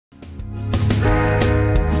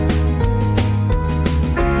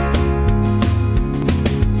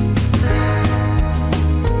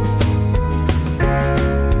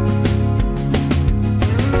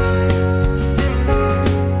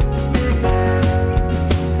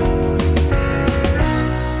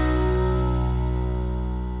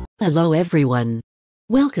Hello everyone.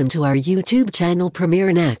 Welcome to our YouTube channel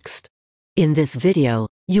Premiere Next. In this video,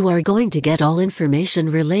 you are going to get all information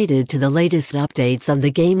related to the latest updates of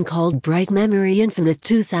the game called Bright Memory Infinite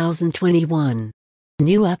 2021.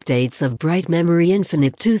 New updates of Bright Memory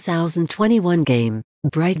Infinite 2021 game.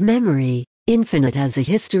 Bright Memory Infinite has a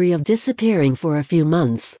history of disappearing for a few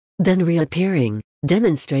months, then reappearing,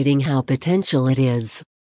 demonstrating how potential it is.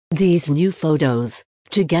 These new photos,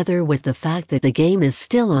 together with the fact that the game is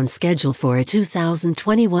still on schedule for a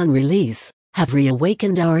 2021 release, have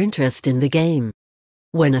reawakened our interest in the game.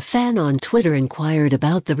 When a fan on Twitter inquired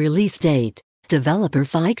about the release date, developer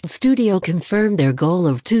Playism Studio confirmed their goal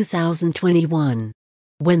of 2021.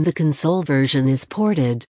 When the console version is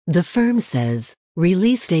ported, the firm says,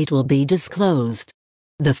 release date will be disclosed.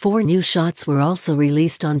 The 4 new shots were also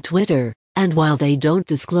released on Twitter, and while they don't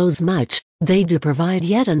disclose much, they do provide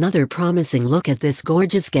yet another promising look at this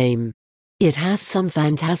gorgeous game. It has some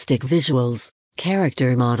fantastic visuals,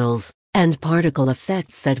 character models, and particle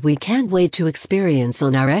effects that we can't wait to experience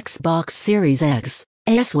on our Xbox Series X,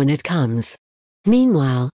 S when it comes.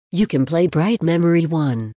 Meanwhile, you can play Bright Memory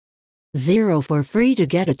 1.0 for free to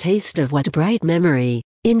get a taste of what Bright Memory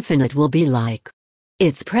Infinite will be like.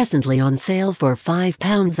 It's presently on sale for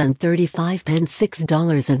 £5.35,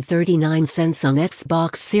 $6.39 on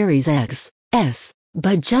Xbox Series X, S,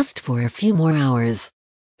 but just for a few more hours.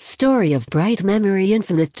 Story of Bright Memory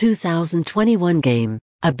Infinite 2021 game.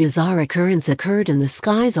 A bizarre occurrence occurred in the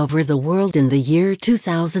skies over the world in the year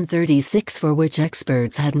 2036 for which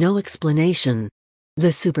experts had no explanation.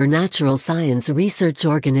 The Supernatural Science Research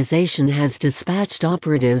Organization has dispatched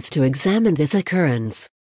operatives to examine this occurrence.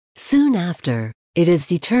 Soon after, it is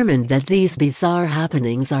determined that these bizarre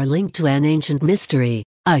happenings are linked to an ancient mystery,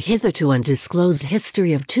 a hitherto undisclosed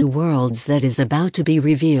history of 2 worlds that is about to be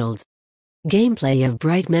revealed. Gameplay of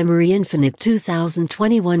Bright Memory Infinite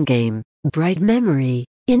 2021 game. Bright Memory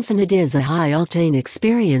Infinite is a high-octane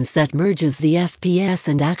experience that merges the FPS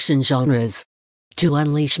and action genres. To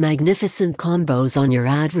unleash magnificent combos on your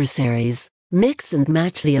adversaries, mix and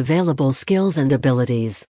match the available skills and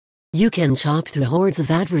abilities. You can chop through hordes of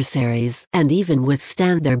adversaries and even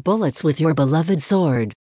withstand their bullets with your beloved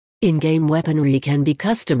sword. In-game weaponry can be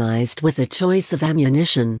customized with a choice of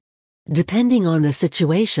ammunition. Depending on the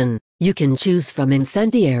situation, you can choose from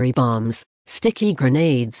incendiary bombs, sticky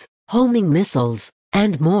grenades, homing missiles,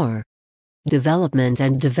 and more. Development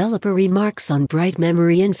and developer remarks on Bright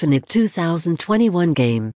Memory Infinite 2021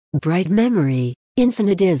 game. Bright Memory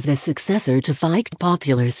Infinite is the successor to Playism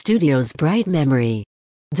Popular Studios' Bright Memory.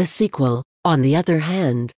 The sequel, on the other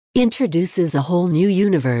hand, introduces a whole new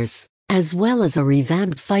universe, as well as a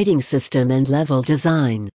revamped fighting system and level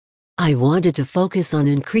design. I wanted to focus on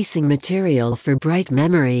increasing material for Bright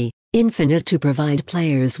Memory Infinite to provide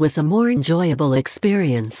players with a more enjoyable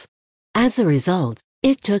experience. As a result,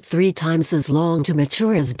 it took 3 times as long to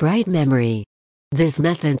mature as Bright Memory. This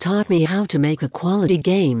method taught me how to make a quality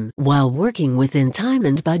game while working within time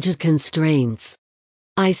and budget constraints.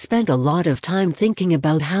 I spent a lot of time thinking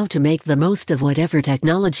about how to make the most of whatever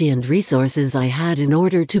technology and resources I had in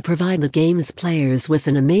order to provide the game's players with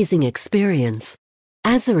an amazing experience.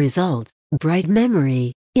 As a result, Bright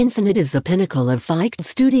Memory Infinite is the pinnacle of Playism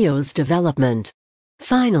Studios' development.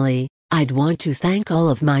 Finally, I'd want to thank all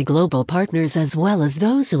of my global partners as well as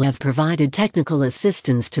those who have provided technical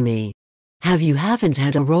assistance to me. Have you haven't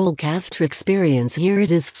had a rollcaster experience here?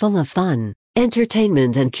 It is full of fun,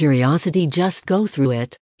 entertainment and curiosity. Just go through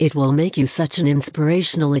it, it will make you such an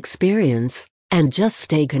inspirational experience, and just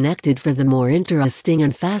stay connected for the more interesting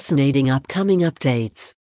and fascinating upcoming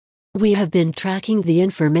updates. We have been tracking the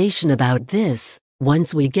information about this.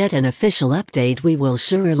 Once we get an official update we will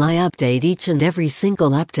surely update each and every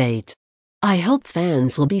single update. I hope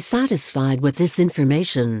fans will be satisfied with this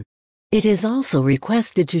information. It is also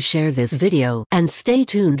requested to share this video and stay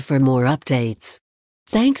tuned for more updates.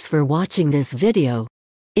 Thanks for watching this video.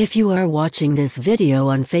 If you are watching this video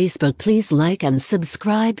on Facebook, please like and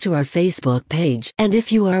subscribe to our Facebook page. And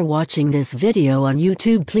if you are watching this video on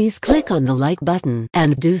YouTube, please click on the like button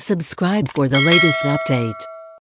and do subscribe for the latest update.